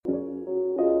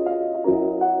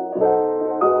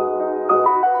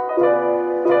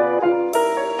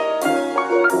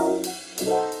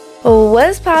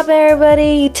What's poppin',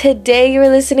 everybody? Today you're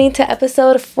listening to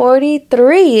episode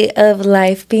 43 of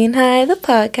Life Being High, the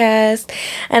podcast.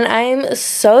 And I'm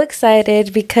so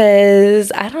excited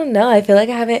because, I don't know, I feel like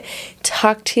I haven't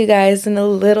talked to you guys in a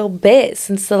little bit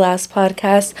since the last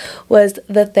podcast was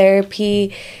the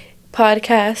therapy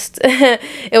podcast.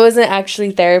 It wasn't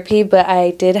actually therapy, but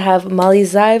I did have Molly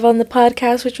Zive on the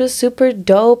podcast, which was super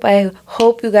dope. I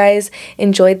hope you guys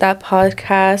enjoyed that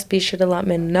podcast. Be sure to let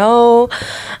me know.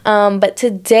 But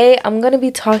today I'm gonna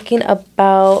be talking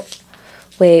about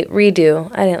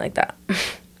redo. I didn't like that.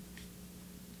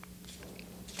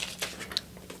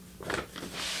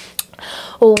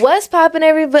 What's poppin',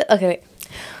 everybody? Okay, wait.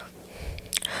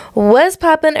 What's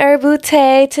poppin',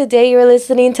 Erbute? Today you're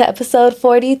listening to episode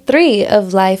 43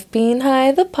 of Life Being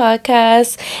High, the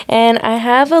podcast. And I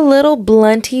have a little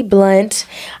blunty blunt.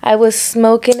 I was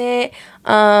smoking it,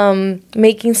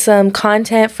 making some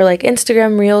content for like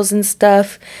Instagram Reels and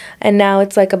stuff. And now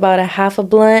it's like about a half a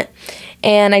blunt.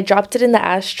 And I dropped it in the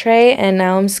ashtray and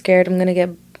now I'm scared I'm gonna get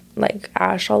like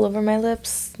ash all over my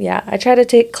lips. Yeah, I tried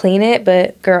to clean it,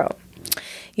 but girl,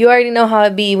 you already know how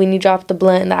it be when you drop the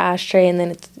blunt in the ashtray and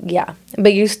then it's, yeah.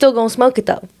 But you still gonna smoke it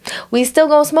though. We still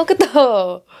gonna smoke it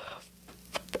though.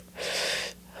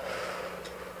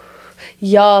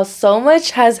 Y'all, so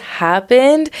much has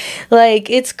happened. Like,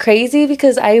 it's crazy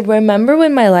because I remember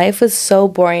when my life was so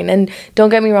boring. And don't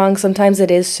get me wrong, sometimes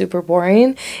it is super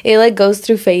boring. It like goes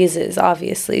through phases,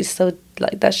 obviously. So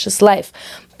like that's just life.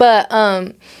 But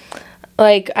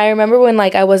like, I remember when,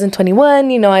 like, I wasn't 21,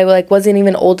 you know, I, like, wasn't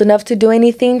even old enough to do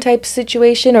anything type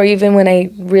situation, or even when I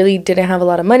really didn't have a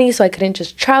lot of money, so I couldn't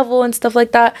just travel and stuff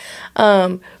like that.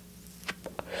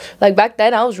 Like, back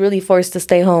then, I was really forced to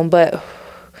stay home, but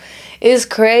it's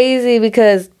crazy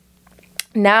because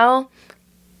now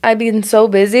I've been so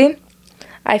busy.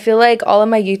 I feel like all of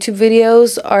my YouTube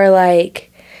videos are,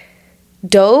 like,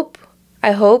 dope.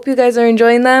 I hope you guys are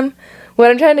enjoying them. What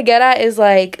I'm trying to get at is,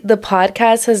 like, the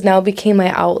podcast has now become my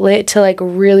outlet to, like,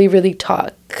 really, really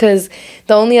talk. Because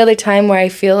the only other time where I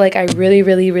feel like I really,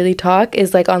 really, really talk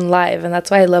is, like, on live. And that's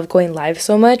why I love going live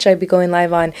so much. I'd be going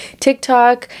live on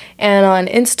TikTok and on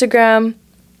Instagram.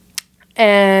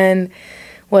 And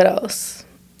what else?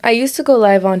 I used to go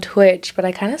live on Twitch, but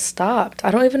I kind of stopped.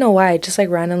 I don't even know why. I just, like,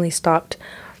 randomly stopped.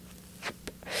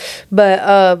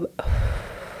 But,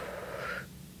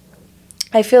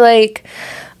 I feel like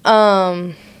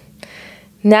now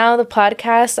the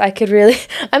podcast, I could really,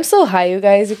 I'm so high, you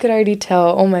guys, you could already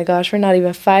tell. Oh my gosh, we're not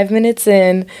even 5 minutes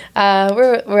in. We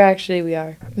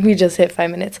are. We just hit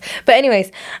 5 minutes. But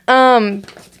anyways,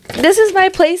 this is my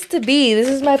place to be. This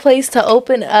is my place to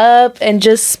open up and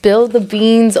just spill the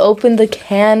beans, open the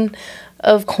can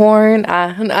of corn.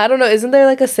 I don't know, isn't there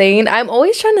like a saying? I'm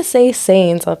always trying to say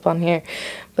sayings up on here,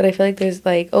 but I feel like there's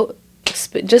like,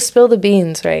 just spill the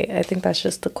beans, right? I think that's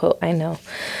just the quote, I know.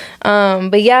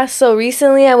 But yeah, so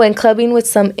recently I went clubbing with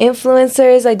some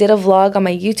influencers. I did a vlog on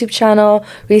my YouTube channel.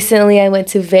 Recently I went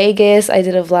to Vegas. I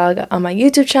did a vlog on my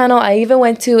YouTube channel. I even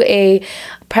went to a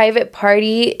private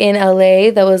party in LA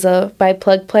that was by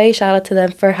Plug Play. Shout out to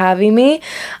them for having me.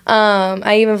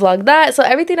 I even vlogged that. So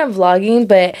everything I'm vlogging,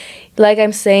 but like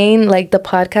I'm saying, like the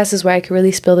podcast is where I could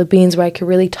really spill the beans, where I could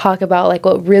really talk about like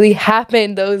what really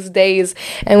happened those days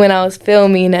and when I was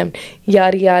filming and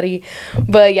yada yada.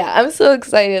 But yeah, I'm so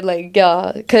excited, like,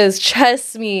 y'all, because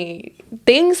trust me,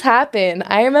 things happen.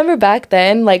 I remember back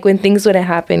then, like when things wouldn't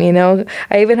happen, you know.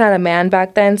 I even had a man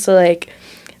back then, so like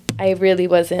I really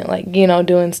wasn't like, you know,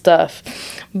 doing stuff.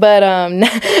 But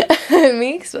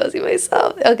me exposing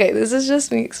myself. Okay, this is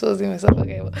just me exposing myself.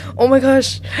 Okay. Oh my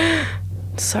gosh.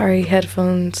 Sorry,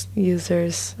 headphones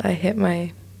users. I hit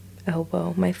my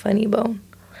elbow, my funny bone.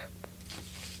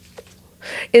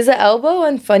 Is the elbow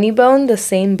and funny bone the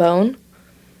same bone?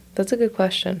 That's a good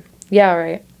question. Yeah,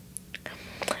 right.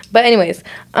 But anyways,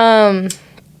 I've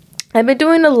been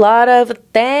doing a lot of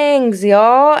things,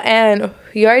 y'all, and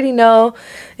you already know,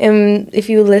 if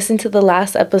you listen to the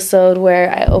last episode where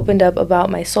I opened up about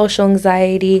my social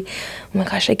anxiety. Oh my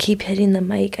gosh, I keep hitting the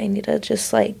mic. I need to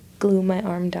just like glue my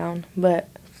arm down, but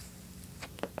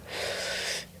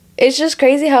it's just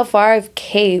crazy how far I've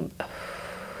came.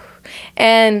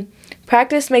 And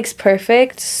practice makes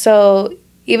perfect, so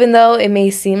even though it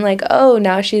may seem like, oh,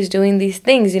 now she's doing these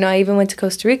things, you know, I even went to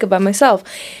Costa Rica by myself.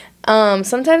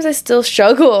 Sometimes I still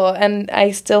struggle and I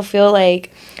still feel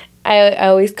like I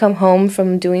always come home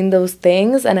from doing those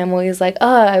things and I'm always like,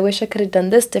 I wish I could have done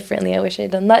this differently. I wish I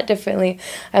had done that differently.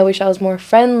 I wish I was more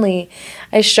friendly.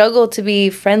 I struggle to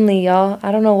be friendly, y'all.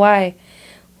 I don't know why.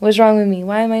 What's wrong with me?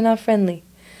 Why am I not friendly?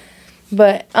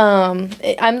 But I'm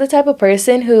the type of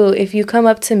person who, if you come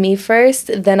up to me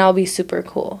first, then I'll be super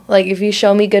cool. Like, if you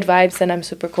show me good vibes, then I'm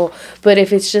super cool. But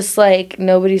if it's just like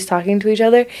nobody's talking to each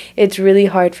other, it's really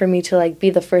hard for me to like be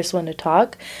the first one to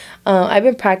talk. I've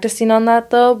been practicing on that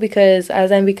though, because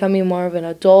as I'm becoming more of an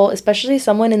adult, especially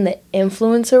someone in the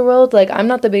influencer world, like I'm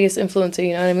not the biggest influencer,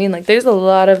 you know what I mean? Like, there's a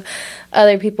lot of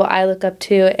other people I look up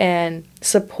to and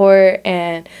support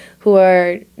and who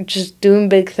are just doing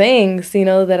big things, you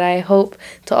know, that I hope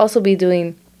to also be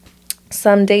doing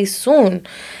someday soon.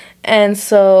 And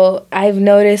so I've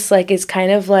noticed, like, it's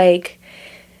kind of like,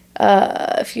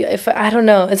 if I don't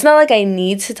know, it's not like I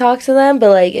need to talk to them, but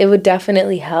like it would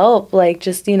definitely help. Like,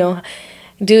 just, you know,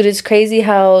 dude, it's crazy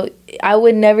how I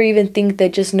would never even think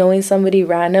that just knowing somebody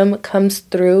random comes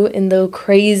through in the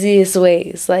craziest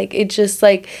ways. Like, it just,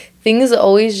 like, things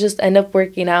always just end up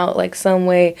working out, like, some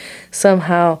way,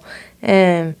 somehow.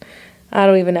 And I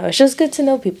don't even know. It's just good to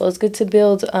know people. It's good to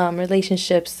build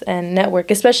relationships and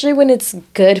network, especially when it's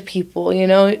good people, you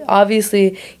know?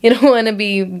 Obviously, you don't want to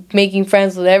be making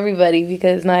friends with everybody,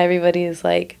 because not everybody is,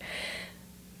 like,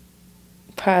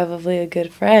 probably a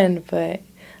good friend, but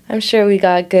I'm sure we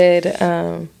got good,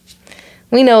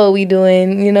 we know what we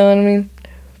doing, you know what I mean?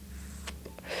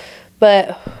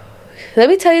 But let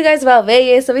me tell you guys about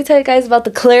Vegas. Let me tell you guys about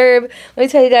the club. Let me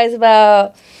tell you guys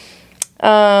about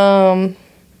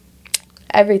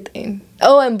everything.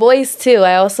 Oh, and boys too.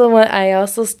 I also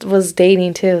was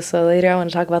dating too, so later I want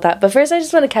to talk about that. But first I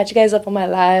just want to catch you guys up on my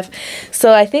life.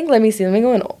 So I think, let me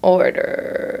go in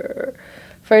order.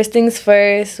 First things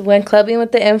first, went clubbing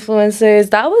with the influencers.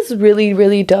 That was really,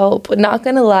 really dope. Not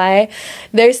gonna lie,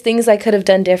 there's things I could have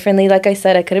done differently. Like I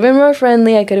said, I could have been more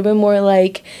friendly. I could have been more,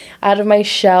 like, out of my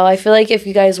shell. I feel like if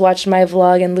you guys watched my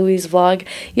vlog and Louis' vlog,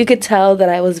 you could tell that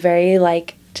I was very,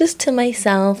 like, just to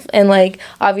myself. And, like,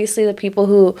 obviously the people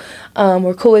who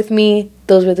were cool with me,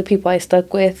 those were the people I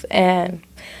stuck with. And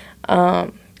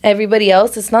everybody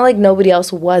else, it's not like nobody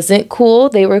else wasn't cool.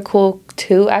 They were cool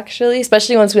too, actually,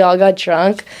 especially once we all got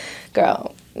drunk.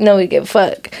 Girl, no, we give a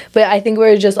fuck. But I think we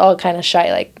were just all kind of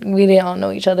shy. Like, we didn't all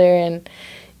know each other, and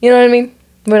you know what I mean?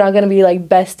 We're not gonna be like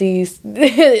besties.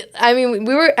 I mean,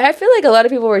 I feel like a lot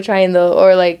of people were trying though,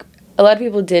 or like a lot of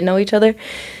people did know each other.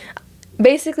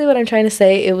 Basically, what I'm trying to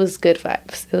say, it was good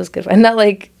vibes. It was good vibes. Not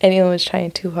like anyone was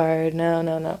trying too hard.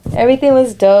 No. Everything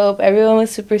was dope. Everyone was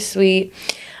super sweet.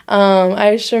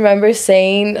 I just remember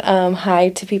saying hi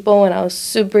to people when I was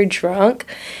super drunk,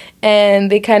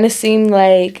 and they kind of seemed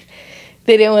like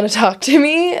they didn't want to talk to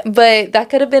me, but that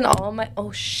could have been all my...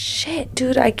 Oh, shit,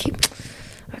 dude, I keep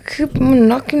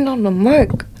knocking on the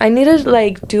mic. I need to,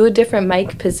 like, do a different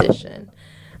mic position.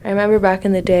 I remember back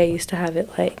in the day, I used to have it,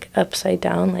 like, upside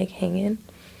down, like, hanging.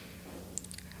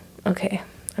 Okay,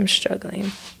 I'm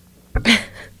struggling.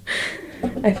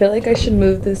 I feel like I should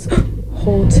move this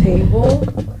whole table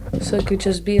so it could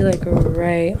just be, like,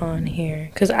 right on here.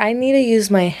 Because I need to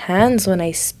use my hands when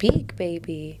I speak,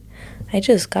 baby. I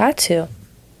just got to.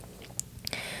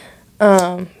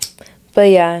 But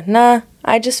yeah, nah,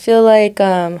 I just feel like,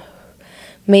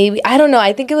 maybe, I don't know,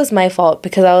 I think it was my fault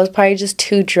because I was probably just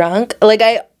too drunk. Like,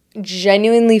 I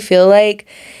genuinely feel like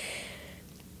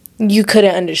you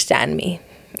couldn't understand me.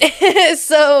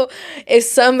 So if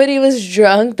somebody was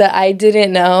drunk that I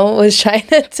didn't know was trying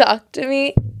to talk to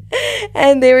me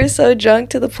and they were so drunk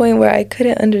to the point where I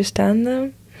couldn't understand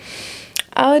them,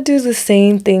 I would do the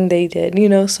same thing they did, you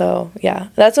know? So yeah,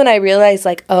 that's when I realized,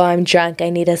 like, oh, I'm drunk, I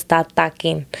need to stop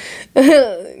talking.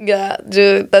 Yeah,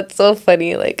 dude, that's so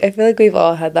funny. Like, I feel like we've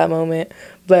all had that moment,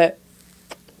 but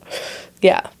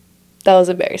yeah, that was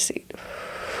embarrassing.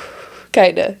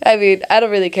 Kinda. I mean, I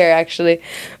don't really care, actually.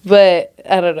 But,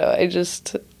 I don't know.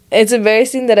 It's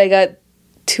embarrassing that I got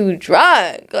too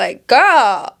drunk. Like,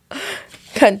 girl,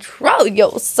 control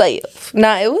yourself.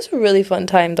 Nah, it was a really fun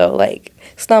time, though. Like,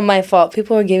 it's not my fault.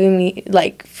 People were giving me,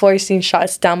 like, forcing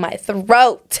shots down my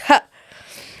throat.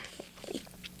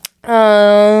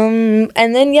 And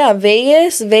then, yeah,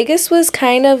 Vegas was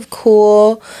kind of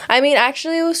cool. I mean,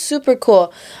 actually, it was super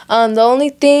cool. The only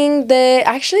thing that,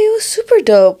 actually, it was super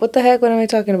dope. What the heck? What am I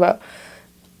talking about?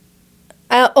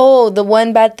 The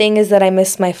one bad thing is that I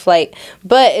missed my flight,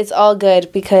 but it's all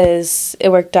good because it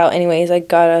worked out anyways. I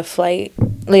got a flight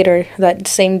later that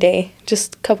same day,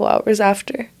 just a couple hours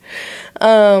after.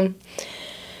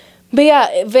 But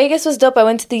yeah, Vegas was dope. I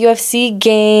went to the UFC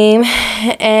game,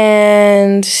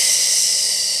 and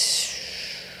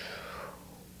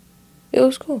it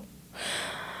was cool.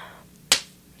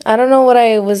 I don't know what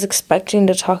I was expecting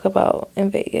to talk about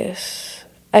in Vegas.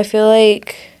 I feel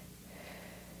like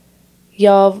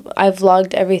y'all, I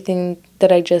vlogged everything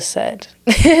that I just said.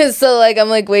 So, like, I'm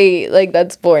like, wait, like,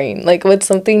 that's boring. Like, what's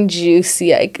something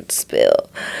juicy I could spill?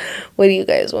 What do you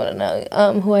guys want to know?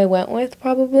 Who I went with,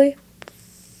 probably?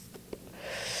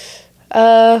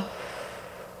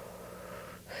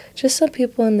 Just some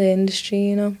people in the industry,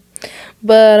 you know?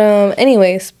 But,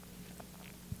 anyways.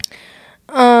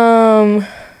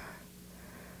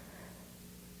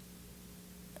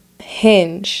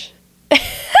 Hinge.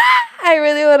 I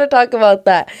really want to talk about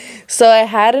that. So I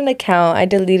had an account. I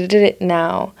deleted it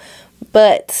now.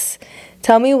 But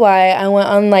tell me why I went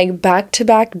on like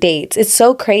back-to-back dates. It's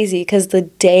so crazy because the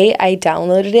day I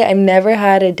downloaded it, I've never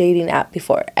had a dating app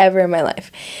before, ever in my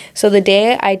life. So the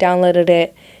day I downloaded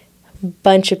it, a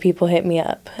bunch of people hit me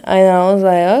up. And I was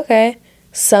like, okay.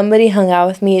 Somebody hung out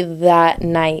with me that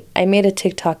night. I made a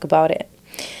TikTok about it.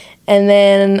 And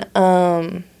then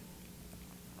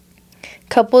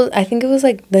I think it was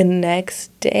like the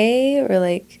next day or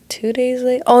like 2 days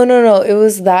later. Oh, no, it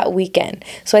was that weekend.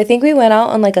 So I think we went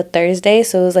out on like a Thursday,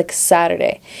 so it was like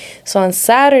Saturday. So on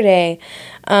Saturday,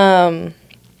 I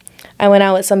went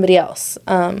out with somebody else.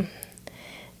 And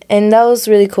that was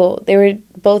really cool. They were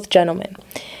both gentlemen.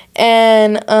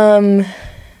 And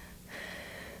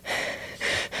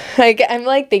like, I'm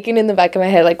like thinking in the back of my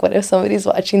head, like, what if somebody's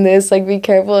watching this? Like, be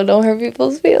careful, don't hurt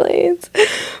people's feelings.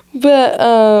 But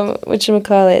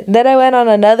whatchamacallit, then I went on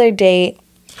another date,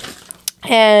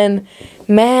 and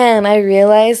man, I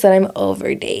realized that I'm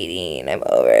over dating. I'm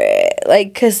over it.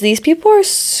 Like, because these people are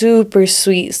super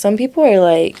sweet. Some people are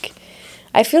like,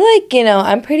 I feel like, you know,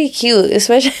 I'm pretty cute,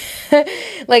 especially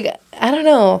like, I don't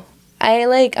know,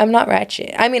 I'm not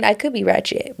ratchet. I mean, I could be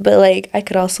ratchet, but like, I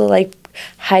could also like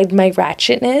hide my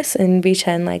ratchetness and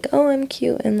pretend like, oh, I'm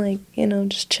cute and like, you know,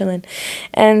 just chilling.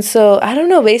 And so I don't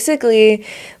know, basically,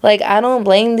 like, I don't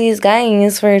blame these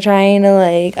guys for trying to,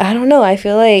 like, I don't know, I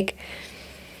feel like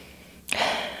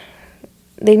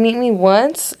they meet me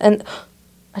once and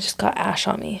I just got ash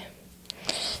on me,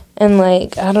 and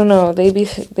like, I don't know, they want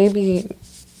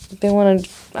to,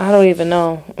 I don't even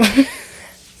know.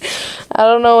 I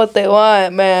don't know what they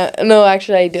want, man. No,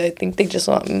 actually, I do. I think they just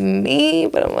want me,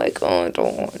 but I'm like, oh, I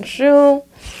don't want you.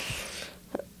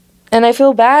 And I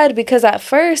feel bad because at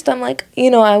first I'm like, you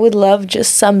know, I would love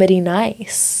just somebody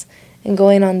nice. And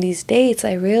going on these dates,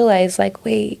 I realized, like,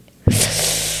 wait,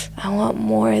 I want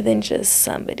more than just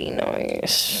somebody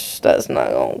nice. That's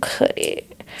not gonna cut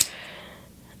it.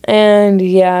 And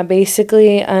yeah,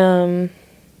 basically,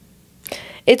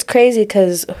 it's crazy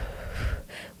because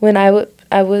when I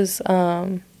was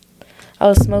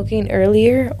smoking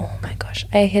earlier. Oh my gosh,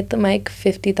 I hit the mic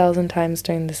 50,000 times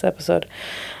during this episode.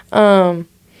 I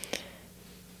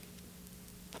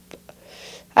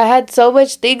had so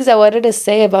much things I wanted to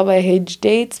say about my Hinge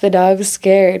dates, but now I'm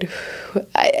scared.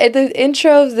 At the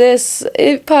intro of this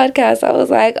podcast, I was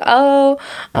like, oh,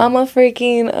 I'm a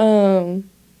freaking,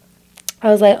 I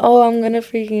was like, oh, I'm gonna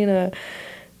freaking,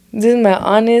 this is my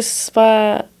honest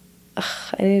spot.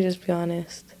 Ugh, I need to just be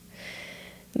honest.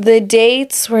 The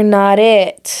dates were not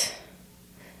it.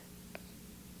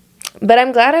 But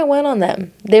I'm glad I went on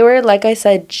them. They were, like I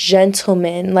said,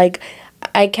 gentlemen. Like,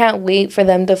 I can't wait for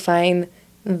them to find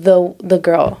the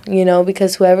girl, you know,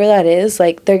 because whoever that is,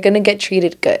 like, they're gonna get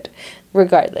treated good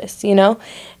regardless, you know.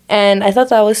 And I thought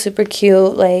that was super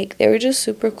cute. Like, they were just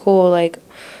super cool. Like,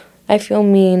 I feel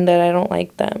mean that I don't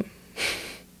like them.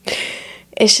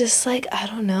 It's just like, I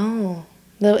don't know.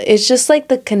 It's just like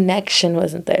the connection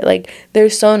wasn't there. Like, they're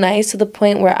so nice to the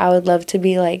point where I would love to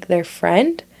be like their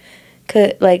friend.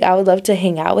 Like, I would love to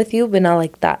hang out with you, but not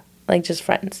like that. Like, just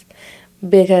friends.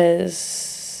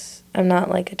 Because I'm not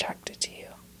like attracted to you.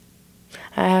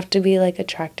 I have to be like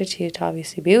attracted to you to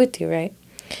obviously be with you, right?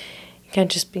 You can't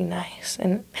just be nice.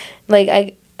 And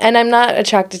like, I'm not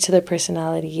attracted to their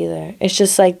personality either. It's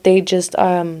just like they just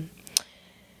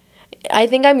I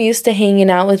think I'm used to hanging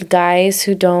out with guys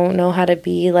who don't know how to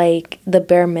be like the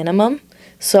bare minimum.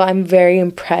 So I'm very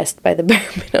impressed by the bare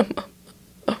minimum.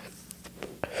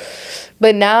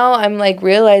 But now I'm like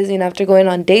realizing after going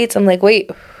on dates, I'm like, wait,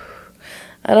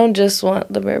 I don't just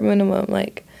want the bare minimum.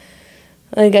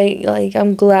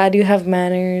 I'm glad you have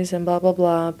manners and blah blah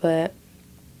blah, but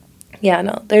yeah,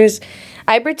 no,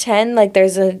 I don't pretend like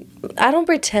there's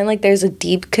a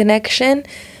deep connection.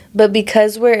 But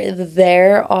because we're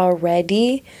there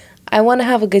already, I want to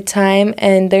have a good time,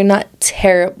 and they're not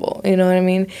terrible, you know what I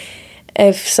mean?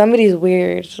 If somebody's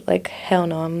weird, like, hell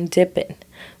no, I'm dipping.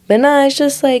 But nah, it's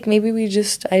just like, maybe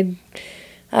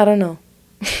I don't know.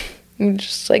 I'm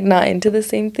just, like, not into the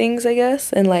same things, I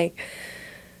guess. And, like,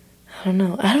 I don't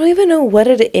know. I don't even know what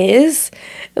it is.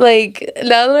 Like,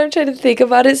 now that I'm trying to think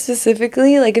about it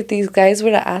specifically, like, if these guys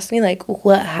were to ask me, like,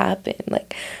 what happened?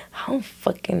 Like, I don't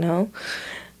fucking know.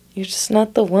 You're just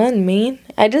not the one, man.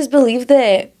 I just believe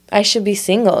that I should be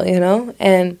single, you know?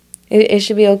 And it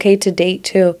should be okay to date,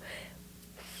 too.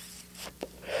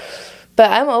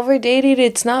 But I'm over dating.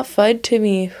 It's not fun to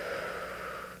me.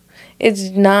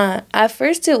 It's not. At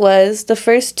first it was. The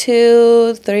first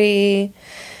 2, 3...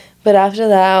 But after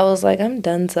that, I was like, I'm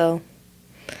done so.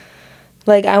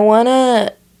 Like, I want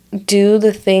to do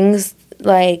the things,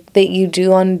 like, that you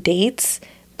do on dates,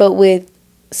 but with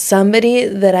somebody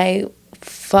that I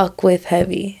fuck with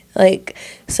heavy. Like,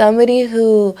 somebody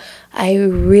who I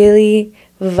really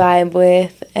vibe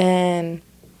with and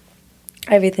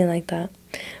everything like that.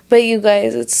 But you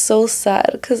guys, it's so sad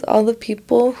because all the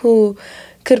people who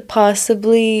could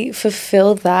possibly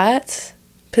fulfill that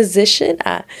position.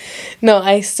 No,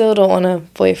 I still don't want a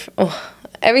boyfriend. Oh,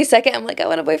 every second I'm like, I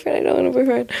want a boyfriend. I don't want a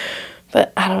boyfriend.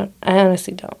 But I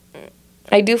honestly don't.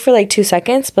 I do for like 2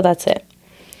 seconds, but that's it.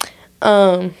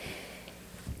 All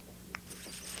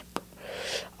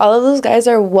of those guys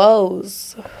are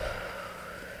woes.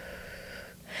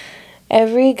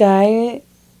 Every guy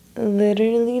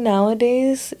literally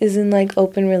nowadays is in like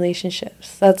open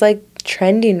relationships. That's like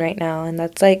trending right now, and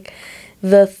that's like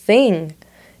the thing.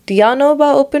 Do y'all know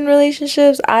about open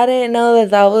relationships? I didn't know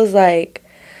that was like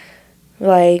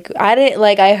I didn't,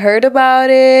 like, I heard about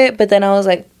it, but then I was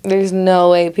like, there's no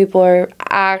way people are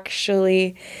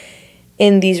actually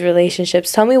in these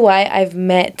relationships. Tell me why. I've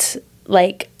met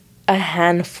like a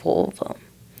handful of them.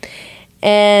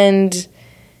 And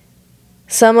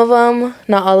some of them,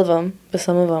 not all of them, but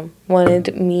some of them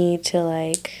wanted me to,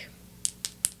 like,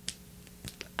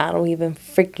 I don't even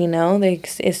freaking know.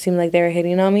 It seemed like they were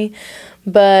hitting on me.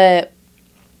 But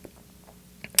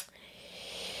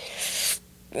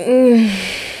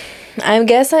I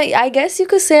guess you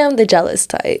could say I'm the jealous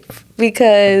type,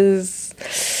 because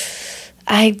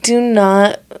I do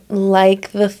not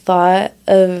like the thought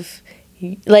of,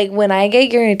 like, when I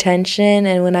get your attention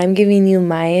and when I'm giving you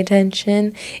my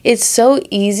attention, it's so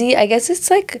easy. I guess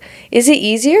it's like, is it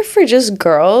easier for just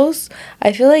girls?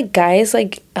 I feel like guys,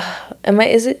 like,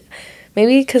 is it,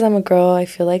 maybe because I'm a girl I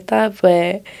feel like that,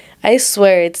 but I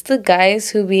swear it's the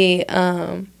guys who be,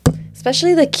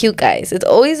 especially the cute guys. It's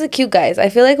always the cute guys. I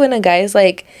feel like when a guy is,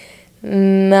 like,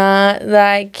 not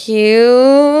that cute,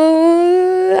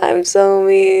 I'm so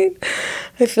mean,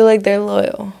 I feel like they're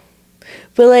loyal.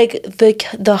 But, like,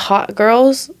 the hot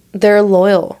girls, they're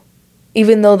loyal,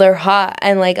 even though they're hot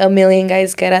and, like, a million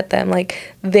guys get at them.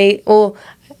 Like, well,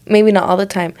 maybe not all the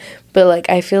time, but, like,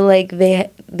 I feel like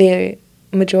their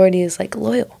majority is, like,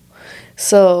 loyal.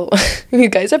 So, you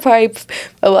guys are probably,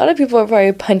 a lot of people are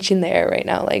probably punching the air right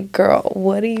now. Like, girl,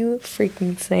 what are you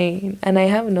freaking saying? And I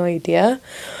have no idea.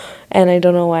 And I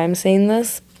don't know why I'm saying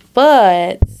this.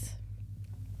 But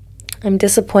I'm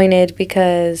disappointed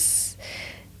because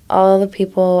all the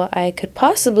people I could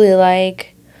possibly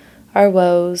like are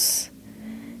woes.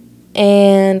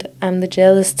 And I'm the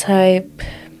jealous type.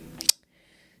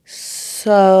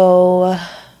 So,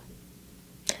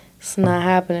 it's not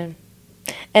happening.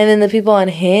 And then the people on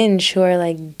Hinge who are,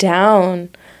 like, down,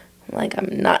 like,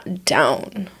 I'm not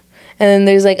down. And then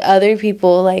there's, like, other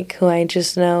people, like, who I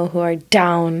just know who are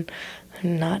down.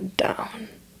 I'm not down.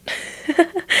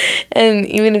 And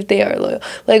even if they are loyal.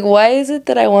 Like, why is it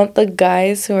that I want the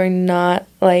guys who are not,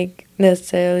 like,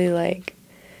 necessarily, like,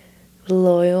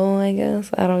 loyal, I guess?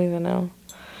 I don't even know.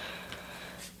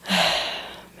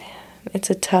 It's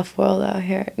a tough world out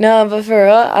here. No, but for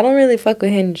real, I don't really fuck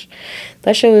with Hinge.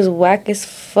 That shit was whack as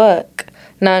fuck.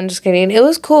 No, I'm just kidding. It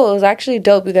was cool. It was actually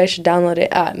dope. You guys should download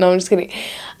it. No, I'm just kidding.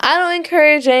 I don't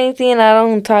encourage anything. I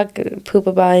don't talk poop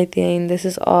about anything. This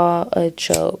is all a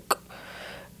joke.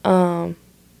 But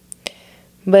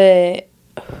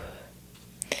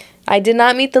I did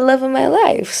not meet the love of my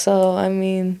life. So, I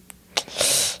mean,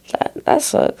 that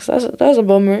sucks. That's a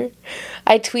bummer.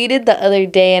 I tweeted the other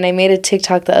day, and I made a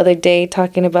TikTok the other day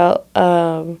talking about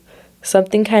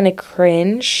something kind of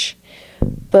cringe,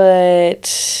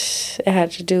 but it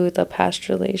had to do with a past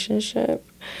relationship.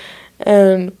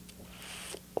 And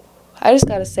I just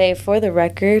gotta say, for the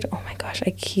record, oh my gosh, I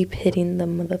keep hitting the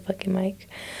motherfucking mic.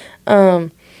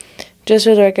 Just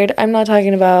for the record, I'm not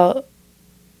talking about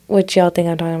what y'all think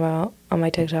I'm talking about on my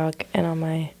TikTok and on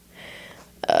my,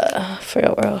 I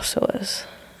forgot where else it was,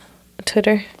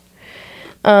 Twitter.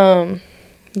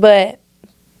 But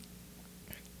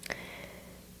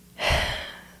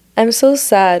I'm so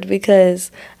sad because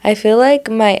I feel like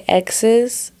my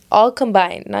exes, all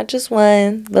combined, not just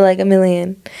one, but like a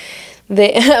million.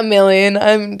 A million,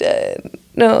 I'm dead.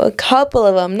 no, a couple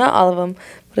of them, not all of them,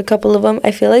 but a couple of them,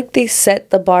 I feel like they set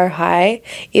the bar high,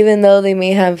 even though they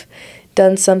may have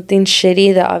done something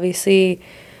shitty that obviously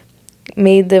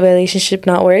made the relationship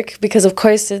not work, because of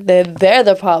course they're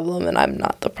the problem and I'm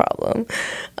not the problem.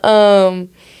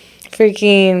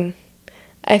 Freaking,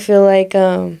 I feel like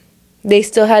they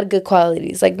still had good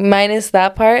qualities, like minus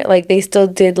that part. Like they still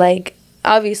did, like,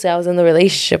 obviously I was in the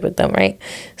relationship with them, right?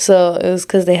 So it was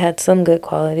because they had some good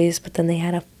qualities, but then they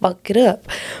had to fuck it up.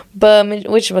 But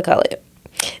whatchamacallit,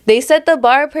 they set the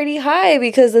bar pretty high,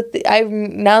 because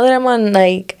now that I'm on,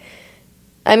 like,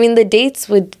 I mean, the dates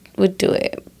would do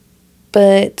it,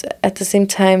 but at the same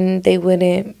time they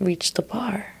wouldn't reach the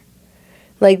bar.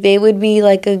 Like they would be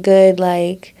like a good,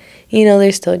 like, you know,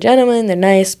 they're still gentlemen, they're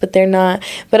nice, but they're not.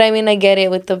 But I mean, I get it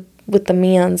with the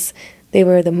Mians. They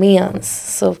were the Mians,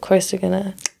 so of course they're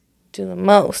gonna do the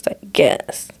most, I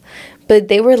guess. But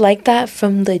they were like that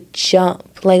from the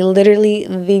jump, like literally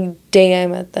the day I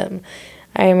met them.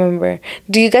 I remember.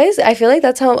 Do you guys, I feel like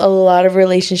that's how a lot of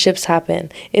relationships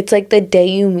happen. It's like the day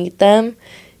you meet them,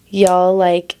 y'all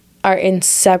like are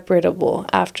inseparable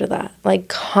after that. Like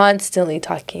constantly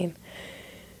talking.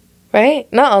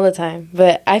 Right? Not all the time,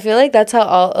 but I feel like that's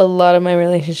how a lot of my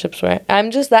relationships were.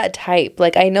 I'm just that type.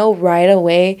 Like I know right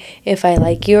away if I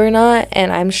like you or not,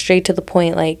 and I'm straight to the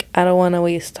point. Like I don't want to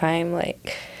waste time.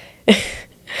 Like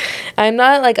I'm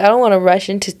not like, I don't want to rush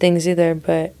into things either,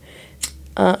 but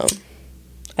I'm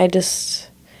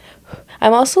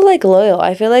also like loyal.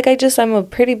 I feel like I'm a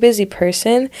pretty busy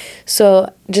person.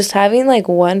 So just having like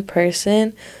one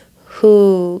person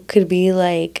who could be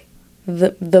like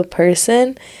the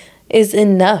person is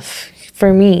enough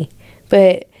for me.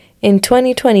 But in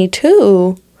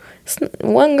 2022,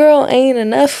 one girl ain't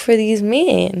enough for these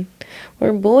men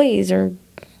or boys or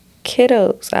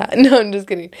kiddos. No, I'm just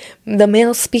kidding. The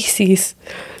male species.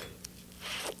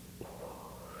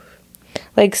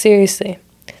 Like seriously.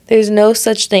 There's no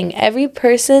such thing. Every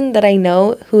person that I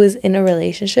know who is in a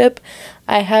relationship,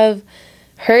 I have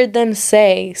heard them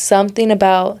say something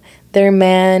about their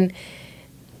man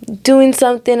doing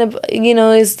something, you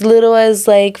know, as little as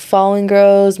like following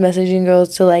girls, messaging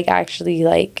girls, to like actually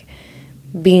like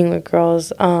being with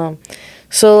girls.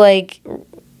 So like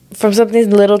from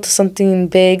something little to something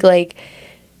big, like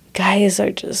guys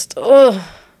are just,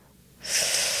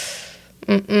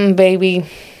 baby.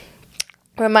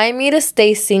 Remind me to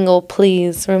stay single,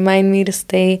 please. Remind me to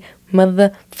stay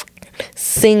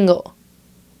single.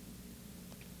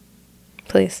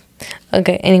 Please.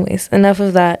 Okay, anyways, enough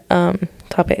of that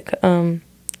topic.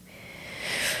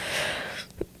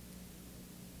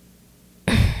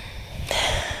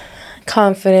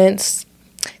 Confidence.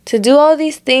 To do all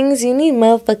these things, you need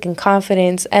motherfucking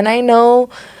confidence. And I know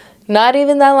not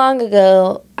even that long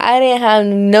ago, I didn't have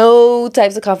no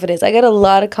types of confidence. I get a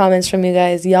lot of comments from you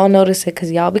guys. Y'all notice it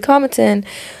because y'all be commenting,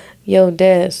 yo,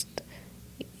 Des,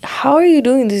 how are you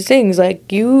doing these things?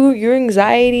 Like, your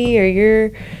anxiety or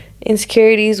your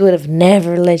insecurities would have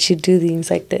never let you do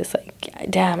things like this. Like,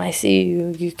 damn, I see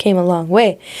you came a long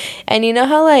way. And you know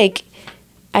how, like,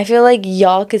 I feel like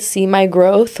y'all could see my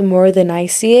growth more than I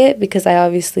see it, because I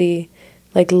obviously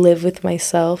like live with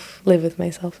myself.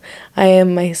 I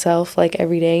am myself like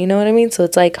every day, you know what I mean? So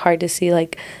it's like hard to see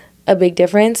like a big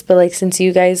difference, but like since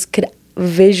you guys could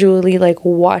visually like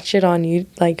watch it on you,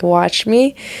 like watch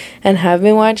me and have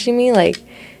been watching me, like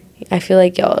I feel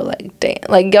like y'all are like, damn,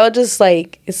 like y'all just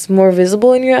like, it's more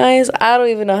visible in your eyes. I don't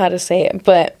even know how to say it,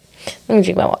 but let me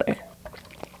drink my water.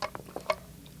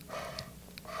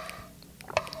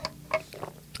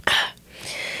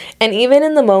 And even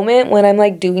in the moment when I'm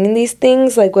like doing these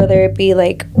things, like whether it be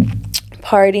like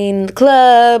partying in the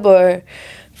club or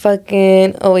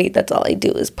fucking, oh wait, that's all I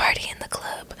do is party in the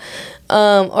club,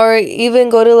 or even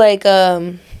go to like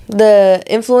the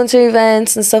influencer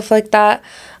events and stuff like that,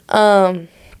 because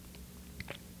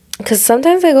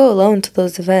sometimes I go alone to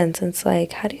those events, and it's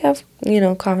like, how do you have, you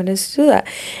know, confidence to do that?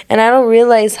 And I don't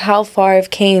realize how far I've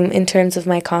came in terms of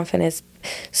my confidence.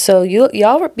 So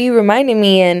y'all be reminding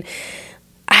me, and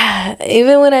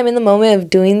even when I'm in the moment of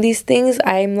doing these things,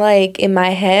 I'm like, in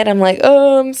my head, I'm like,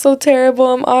 oh, I'm so terrible,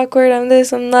 I'm awkward, I'm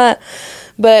this, I'm that.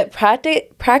 But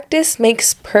practice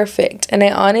makes perfect. And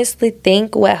I honestly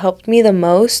think what helped me the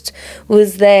most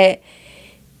was that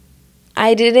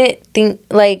I didn't think,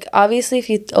 like, obviously if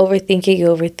you overthink it, you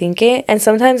overthink it. And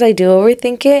sometimes I do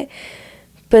overthink it,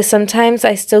 but sometimes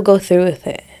I still go through with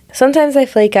it. Sometimes I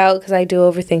flake out because I do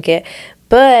overthink it.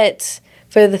 But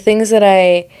for the things that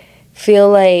I feel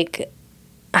like,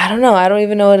 I don't know, I don't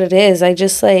even know what it is. I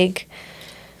just like,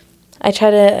 I try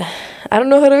to, I don't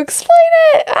know how to explain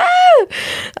it.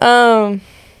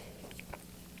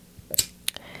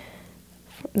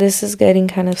 this is getting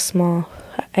kind of small.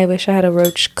 I wish I had a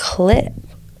roach clip.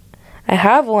 I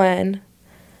have one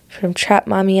from Trap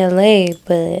Mommy LA,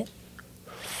 but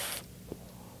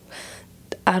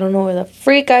I don't know where the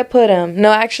freak I put them.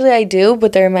 No, actually I do,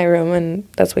 but they're in my room and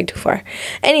that's way too far.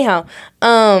 Anyhow,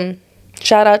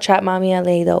 shout out Trap Mommy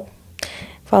LA though.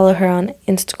 Follow her on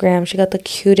Instagram. She got the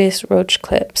cutest roach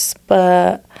clips.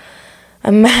 But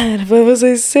I'm mad. What was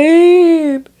I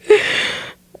saying?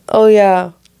 Oh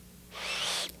yeah.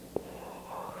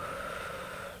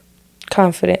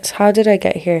 Confidence. How did I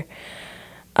get here?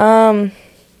 I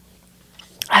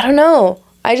don't know.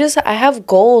 I have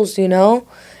goals, you know?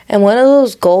 And one of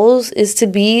those goals is to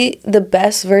be the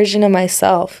best version of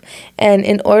myself. And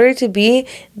in order to be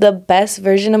the best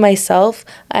version of myself,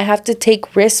 I have to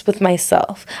take risks with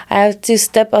myself. I have to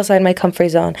step outside my comfort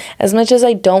zone as much as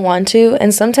I don't want to.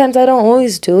 And sometimes I don't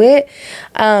always do it.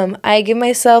 I give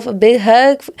myself a big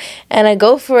hug and I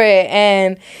go for it.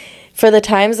 And for the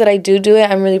times that I do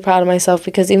it, I'm really proud of myself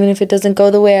because even if it doesn't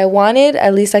go the way I wanted,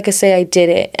 at least I could say I did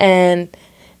it. And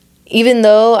even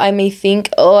though I may think,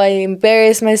 oh, I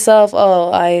embarrassed myself, oh,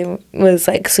 I was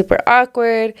like super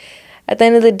awkward, at the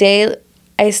end of the day,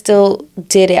 I still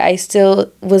did it. I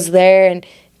still was there and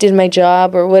did my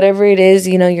job or whatever it is,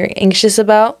 you know, you're anxious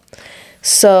about.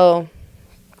 So,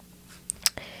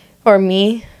 or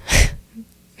me,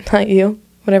 not you,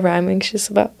 whatever I'm anxious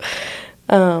about.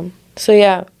 So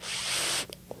yeah,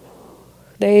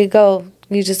 there you go.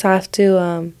 You just have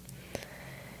to,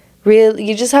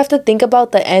 you just have to think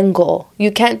about the end goal.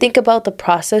 You can't think about the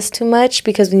process too much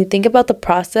because when you think about the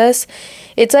process,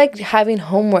 it's like having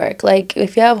homework. Like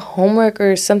if you have homework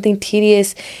or something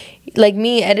tedious, like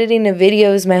me editing a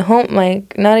video is not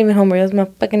even homework, that's my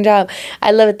fucking job.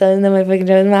 I love it though, it's not my fucking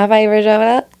job, it's my favorite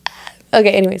job.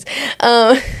 Okay, anyways.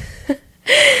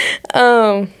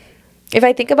 If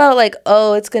I think about like,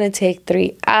 oh, it's going to take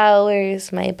 3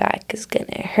 hours, my back is going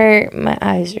to hurt, my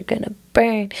eyes are going to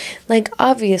burn, like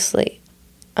obviously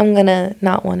I'm going to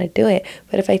not want to do it.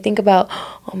 But if I think about,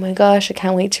 oh my gosh, I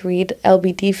can't wait to read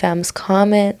LBD fam's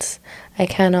comments. I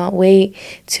cannot wait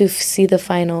to see the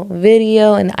final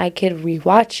video and I could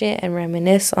rewatch it and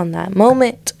reminisce on that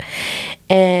moment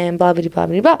and blah, blah, blah,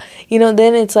 blah, blah. You know,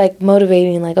 then it's like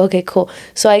motivating, like, okay, cool.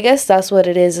 So I guess that's what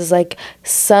it is like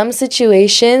some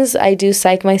situations I do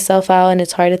psych myself out and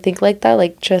it's hard to think like that.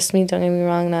 Like, trust me, don't get me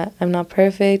wrong, that I'm not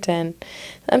perfect and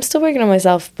I'm still working on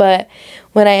myself. But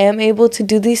when I am able to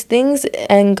do these things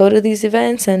and go to these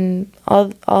events and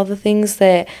all the things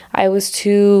that I was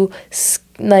too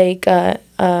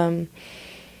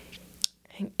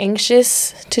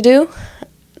anxious to do,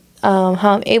 how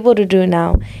I'm able to do it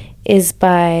now is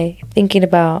by thinking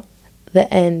about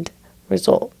the end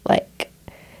result, like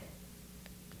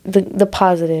the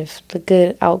positive, the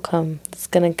good outcome that's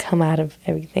gonna come out of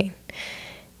everything.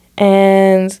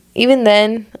 And even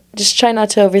then, just try not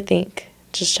to overthink.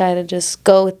 Just try to just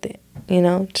go with it, you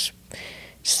know?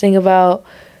 Just think about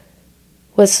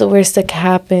what's the worst that could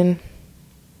happen.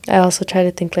 I also try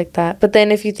to think like that. But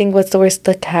then if you think what's the worst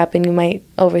that could happen, you might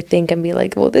overthink and be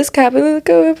like, well, this could happen, that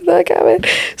could happen, that could happen.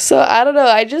 So I don't know.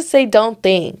 I just say don't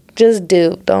think. Just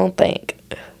do. Don't think.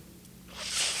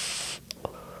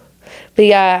 But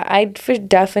yeah, I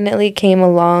definitely came a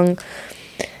long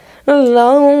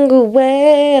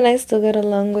way. And I still got a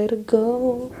long way to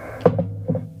go.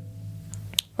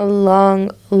 A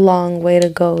long way to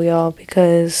go, y'all.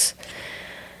 Because...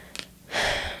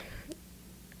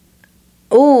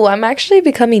 oh, I'm actually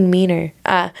becoming meaner.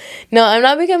 No, I'm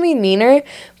not becoming meaner,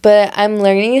 but I'm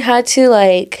learning how to,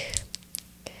 like,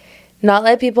 not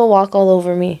let people walk all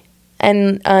over me.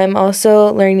 And I'm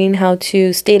also learning how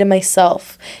to stay to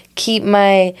myself, keep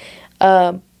my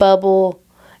bubble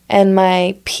and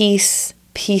my peace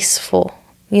peaceful.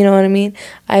 You know what I mean?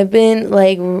 I've been,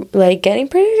 like getting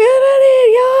pretty good at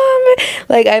it, y'all.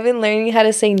 Like, I've been learning how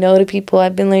to say no to people.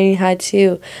 I've been learning how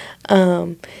to...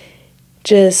 I'm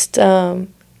trying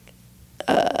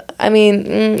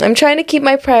to keep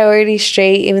my priorities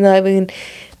straight, even though I've been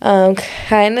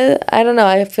kind of, I don't know,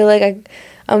 I feel like I'm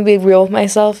gonna be real with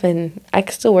myself and I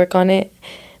can still work on it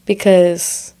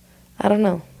because, I don't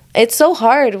know, it's so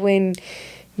hard when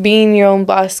being your own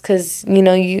boss because, you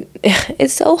know,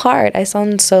 it's so hard. I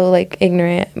sound so, like,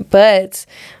 ignorant, but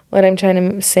what I'm trying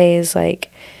to say is, like,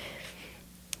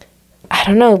 I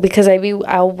don't know, because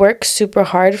I'll work super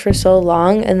hard for so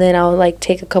long and then I'll, like,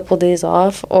 take a couple days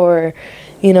off or,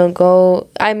 you know,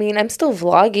 I'm still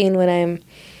vlogging when I'm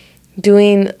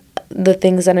doing the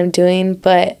things that I'm doing,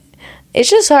 but it's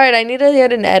just hard. I need to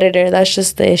get an editor. That's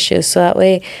just the issue. So that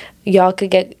way y'all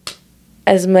could get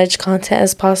as much content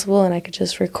as possible and I could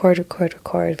just record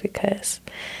because,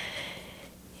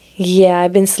 Yeah,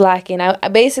 I've been slacking.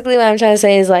 Basically what I'm trying to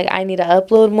say is like I need to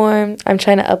upload more. I'm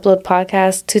trying to upload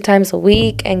podcasts 2 times a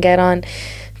week and get on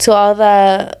to all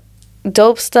the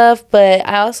dope stuff, but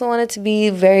I also want it to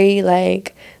be very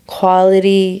like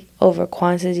quality over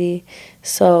quantity.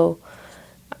 So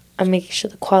I'm making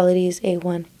sure the quality is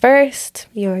A1 first.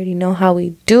 You already know how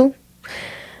we do.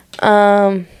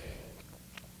 But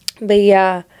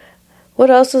yeah,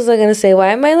 what else was I gonna say? Why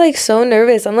am I like so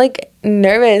nervous? I'm like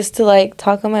nervous to like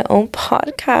talk on my own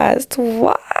podcast.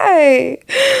 Why?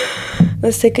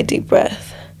 Let's take a deep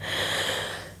breath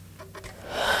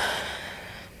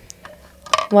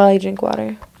while I drink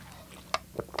water.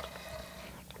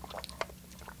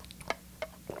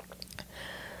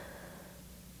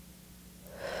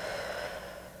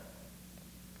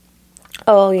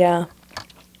 Oh yeah,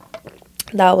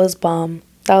 that was bomb.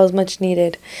 That was much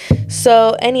needed.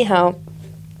 So anyhow,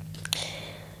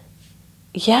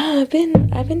 yeah, I've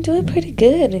been doing pretty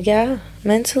good. Yeah,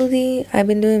 mentally, I've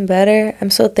been doing better.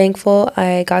 I'm so thankful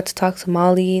I got to talk to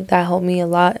Molly. That helped me a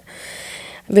lot.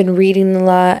 I've been reading a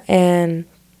lot, and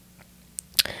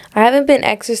I haven't been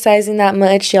exercising that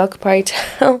much. Y'all could probably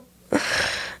tell.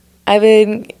 I've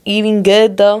been eating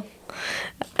good though.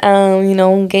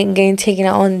 Getting taken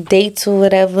out on dates or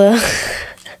whatever.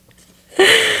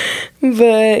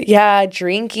 But yeah,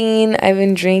 drinking. I've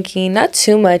been drinking. Not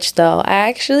too much though.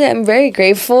 I'm very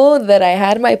grateful that I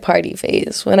had my party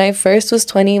phase when I first was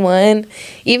 21,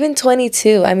 even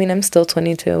 22. I mean, I'm still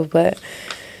 22, but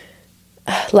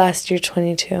last year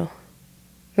 22.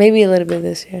 Maybe a little bit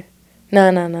this year. No,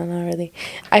 not really.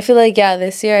 I feel like, yeah,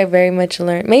 this year I very much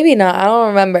learned. Maybe not. I don't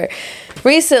remember.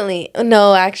 Recently.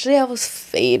 No, actually, I was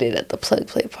faded at the Plug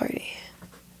Play party.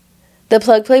 The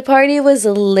Plug Play party was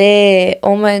lit.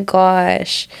 Oh my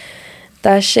gosh.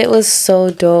 That shit was so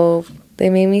dope. They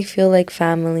made me feel like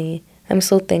family. I'm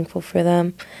so thankful for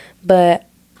them. But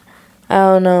I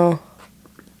don't know.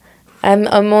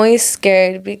 I'm always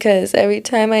scared because every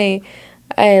time I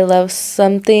love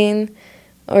something,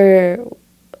 or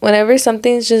whenever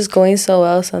something's just going so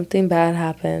well, something bad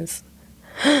happens.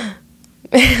 Why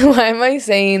am I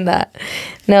saying that?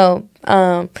 No,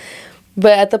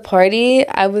 but at the party,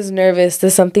 I was nervous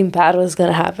that something bad was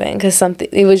gonna happen because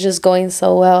it was just going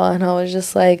so well, and I was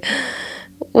just like,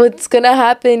 what's gonna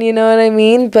happen? You know what I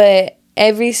mean? But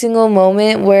every single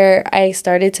moment where I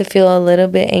started to feel a little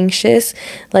bit anxious,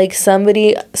 like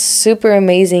somebody super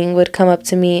amazing would come up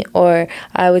to me, or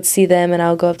I would see them and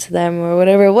I'll go up to them, or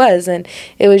whatever it was, and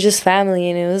it was just family,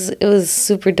 and it was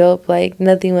super dope. Like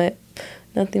nothing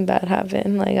bad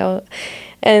happened. Like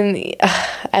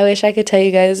I wish I could tell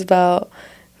you guys about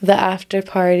the after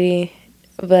party,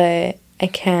 but I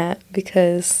can't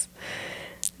because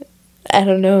I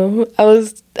don't know.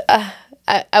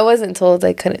 I wasn't told.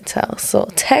 I couldn't tell. So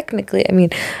technically, I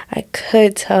mean, I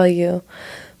could tell you,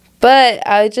 but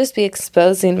I would just be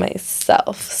exposing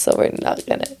myself. So we're not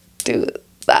gonna do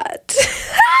that.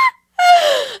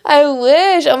 I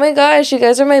wish. Oh my gosh, you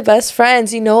guys are my best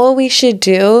friends. You know what we should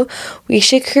do? We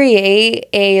should create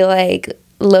a like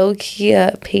low-key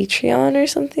Patreon or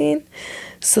something.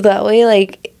 So that way,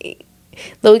 like,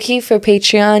 low-key for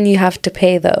Patreon, you have to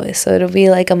pay though. So it'll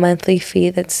be like a monthly fee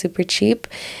that's super cheap.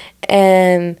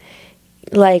 And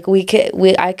like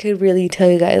I could really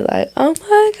tell you guys like, oh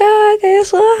my god,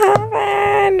 guess what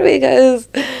happened? Because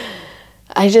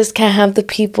I just can't have the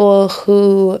people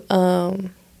who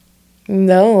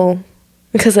know,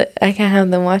 because I can't have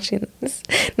them watching this.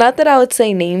 Not that I would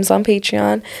say names on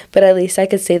Patreon, but at least I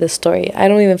could say the story. I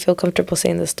don't even feel comfortable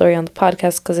saying the story on the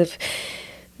podcast because if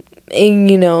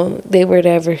they were to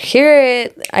ever hear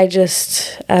it, I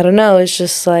don't know. It's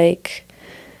just like,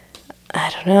 I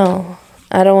don't know.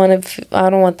 I don't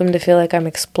want them to feel like I'm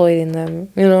exploiting them.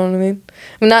 You know what I mean?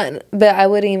 But I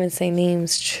wouldn't even say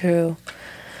names. True.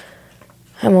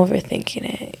 I'm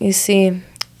overthinking it. You see,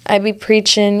 I be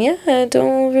preaching, yeah,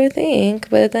 don't overthink,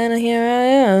 but then here I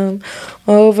am,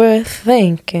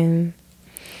 overthinking.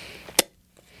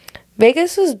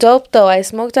 Vegas was dope though. I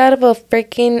smoked out of a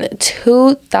freaking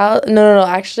no,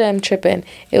 actually I'm tripping.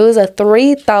 It was a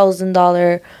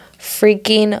 $3,000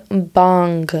 freaking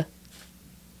bong.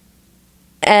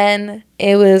 And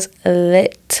it was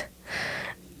lit.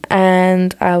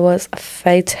 And I was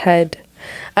fated.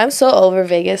 I'm so over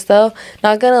Vegas though.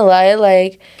 Not gonna lie,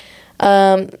 like,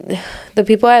 the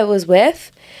people I was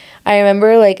with, I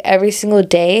remember like every single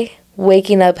day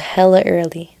waking up hella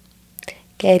early,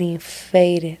 getting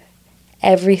faded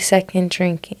every second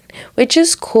drinking, which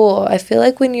is cool. I feel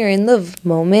like when you're in the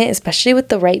moment, especially with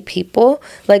the right people,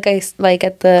 like at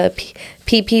the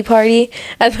PP party,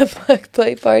 at the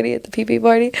play party, at the PP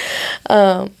party,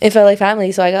 it felt like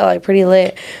family, so I got like pretty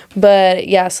lit. But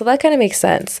yeah, so that kind of makes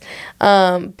sense.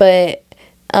 But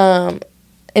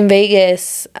in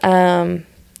Vegas, I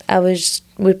was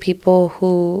with people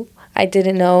who I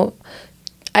didn't know.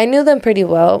 I knew them pretty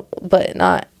well, but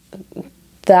not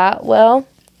that well.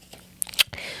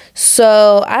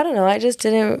 So I don't know, I just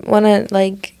didn't want to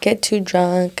like get too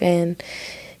drunk, and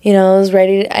I was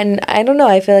ready and I don't know,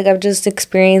 I feel like I've just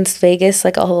experienced Vegas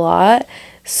like a lot,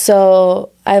 so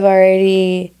I've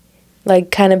already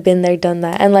like kind of been there, done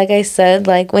that. And like I said,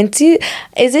 like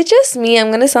is it just me?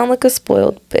 I'm gonna sound like a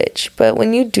spoiled bitch, but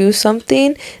when you do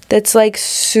something that's like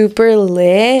super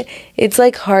lit, it's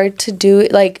like hard to do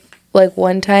it like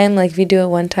one time. Like if you do it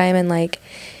one time and like,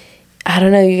 I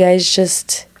don't know, you guys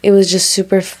just, it was just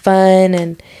super fun,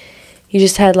 and you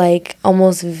just had like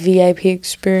almost VIP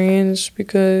experience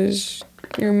because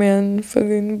your man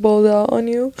fucking balled out on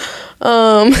you.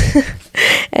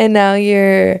 And now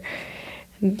you're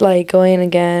like going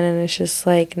again, and it's just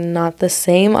like not the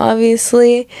same,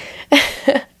 obviously.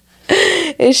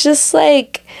 It's just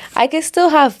like I could still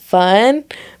have fun,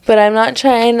 but I'm not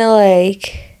trying to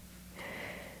like,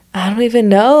 I don't even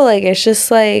know, like it's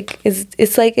just like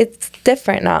it's like it's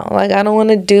different now. Like I don't want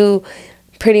to do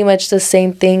pretty much the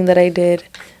same thing that I did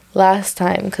last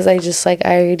time, because I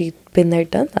already been there,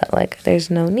 done that. Like there's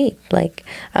no need. Like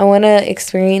I want to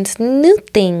experience new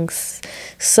things.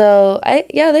 So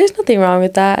there's nothing wrong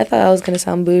with that. I thought I was gonna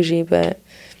sound bougie, but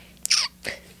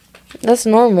that's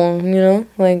normal,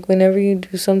 like whenever you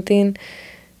do something,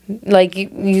 like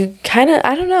you kind of,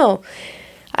 I don't know,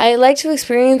 I like to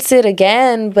experience it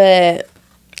again, but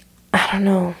I don't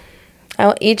know,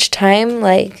 each time,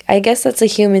 like I guess that's a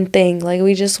human thing, like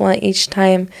we just want each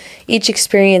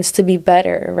experience to be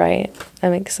better, right?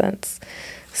 That makes sense.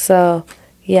 So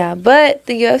yeah, but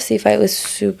the UFC fight was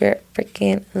super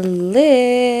freaking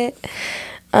lit.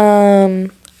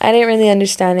 I didn't really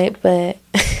understand it, but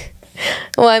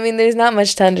well, I mean, there's not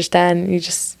much to understand. You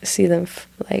just see them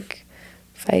like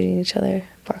fighting each other,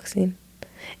 boxing.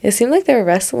 It seemed like they were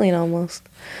wrestling almost.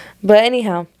 But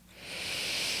anyhow,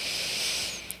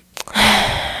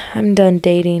 I'm done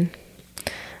dating.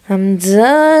 I'm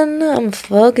done. I'm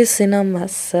focusing on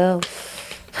myself.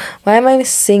 Why am I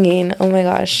singing? Oh my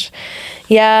gosh.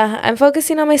 Yeah, I'm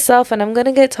focusing on myself, and I'm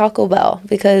gonna get Taco Bell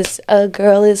because a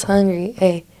girl is hungry.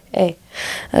 Hey, hey.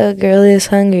 A girl is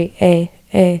hungry. Hey,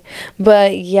 hey.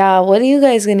 But yeah, what are you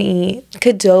guys gonna eat?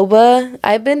 Qdoba?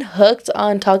 I've been hooked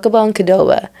on Taco Bell and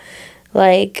Qdoba.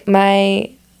 Like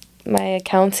my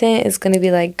accountant is gonna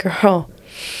be like, girl,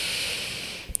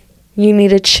 you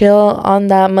need to chill on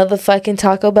that motherfucking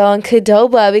Taco Bell and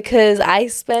Qdoba because I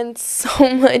spend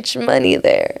so much money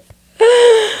there.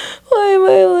 Why am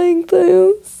I like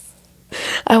this?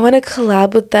 I want to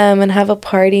collab with them and have a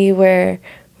party where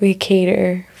we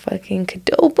cater fucking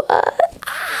Qdoba.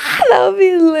 That would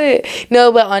be lit.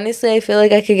 No, but honestly, I feel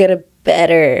like I could get a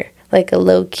better, like a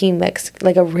low-key Mexican,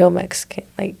 like a real Mexican,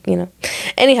 like,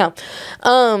 Anyhow,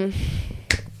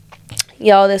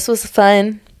 y'all, this was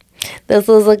fun. This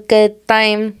was a good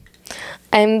time.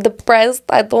 I'm depressed.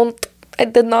 I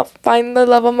did not find the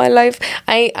love of my life.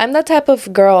 I'm that type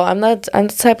of girl. I'm the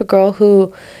type of girl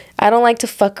who I don't like to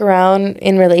fuck around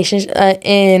in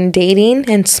in dating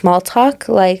and small talk.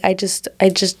 Like I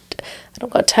don't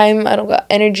got time. I don't got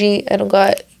energy. I don't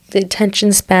got the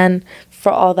attention span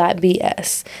for all that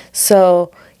BS.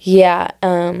 So yeah,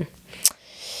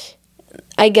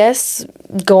 I guess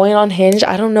going on Hinge,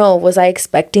 I don't know, was I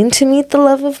expecting to meet the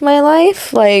love of my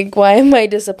life? Like, why am I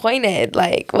disappointed?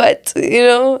 Like, what?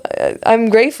 I'm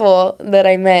grateful that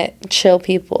I met chill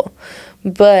people,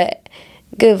 but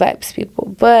good vibes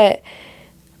people. But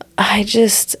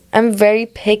I'm very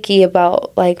picky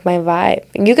about, like, my vibe.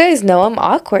 You guys know I'm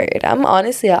awkward. I'm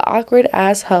honestly an awkward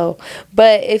asshole.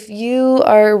 But if you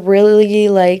are really,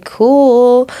 like,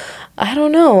 cool, I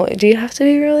don't know. Do you have to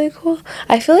be really cool?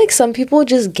 I feel like some people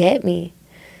just get me.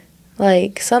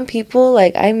 Like, some people,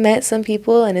 like, I met some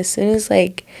people, and as soon as,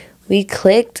 like, we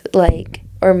clicked, like,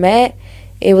 or met,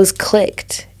 it was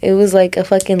clicked. It was like a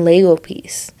fucking Lego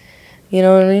piece. You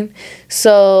know what I mean?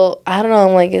 So, I don't know.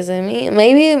 I'm like, is it me?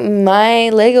 Maybe my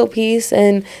Lego piece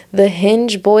and the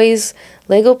Hinge boys'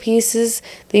 Lego pieces,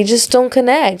 they just don't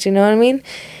connect. You know what I mean?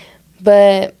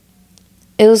 But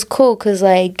it was cool because,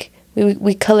 like,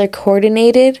 we color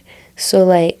coordinated. So,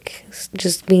 like,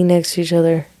 just being next to each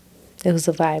other, it was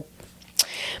a vibe.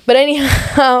 But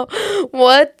anyhow,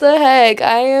 what the heck?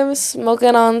 I am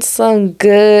smoking on some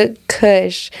good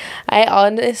kush. I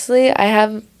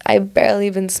barely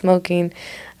been smoking.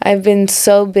 I've been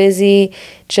so busy,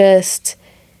 just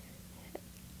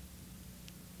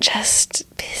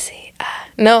busy.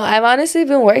 No, I've honestly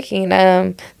been working.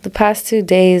 The past 2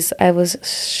 days I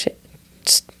was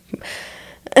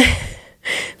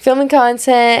filming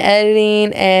content,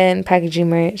 editing, and packaging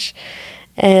merch,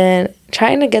 and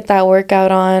trying to get that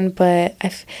workout on. But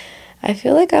I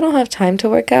feel like I don't have time to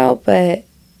work out. But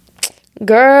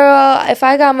girl, if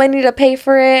I got money to pay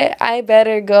for it, I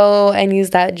better go and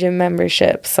use that gym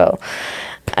membership. So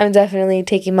I'm definitely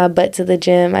taking my butt to the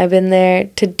gym. I've been there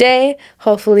today.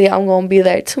 Hopefully, I'm going to be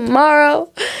there tomorrow.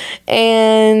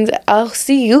 And I'll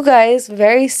see you guys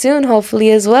very soon, hopefully,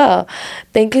 as well.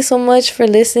 Thank you so much for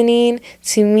listening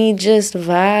to me just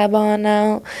vibe on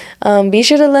out. Be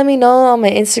sure to let me know on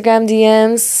my Instagram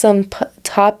DMs some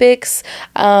topics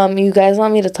you guys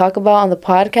want me to talk about on the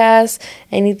podcast.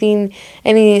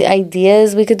 Any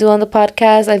ideas we could do on the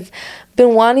podcast. I've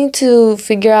been wanting to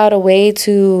figure out a way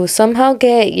to somehow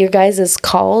get your guys'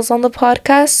 calls on the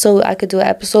podcast, so I could do an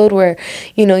episode where,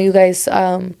 you guys,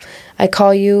 I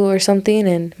call you or something,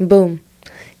 and boom,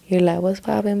 you're like, what's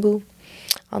poppin', boo,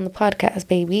 on the podcast,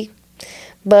 baby.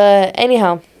 But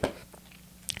anyhow,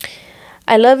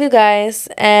 I love you guys,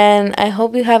 and I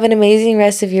hope you have an amazing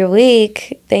rest of your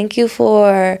week. Thank you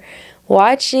for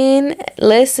watching,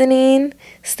 listening,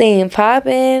 staying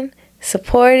poppin',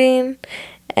 supporting.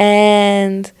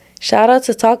 And shout out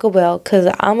to Taco Bell,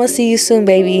 because I'm going to see you soon,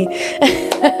 baby.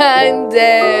 I'm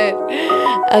dead.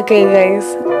 Okay, guys.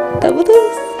 Double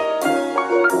dose.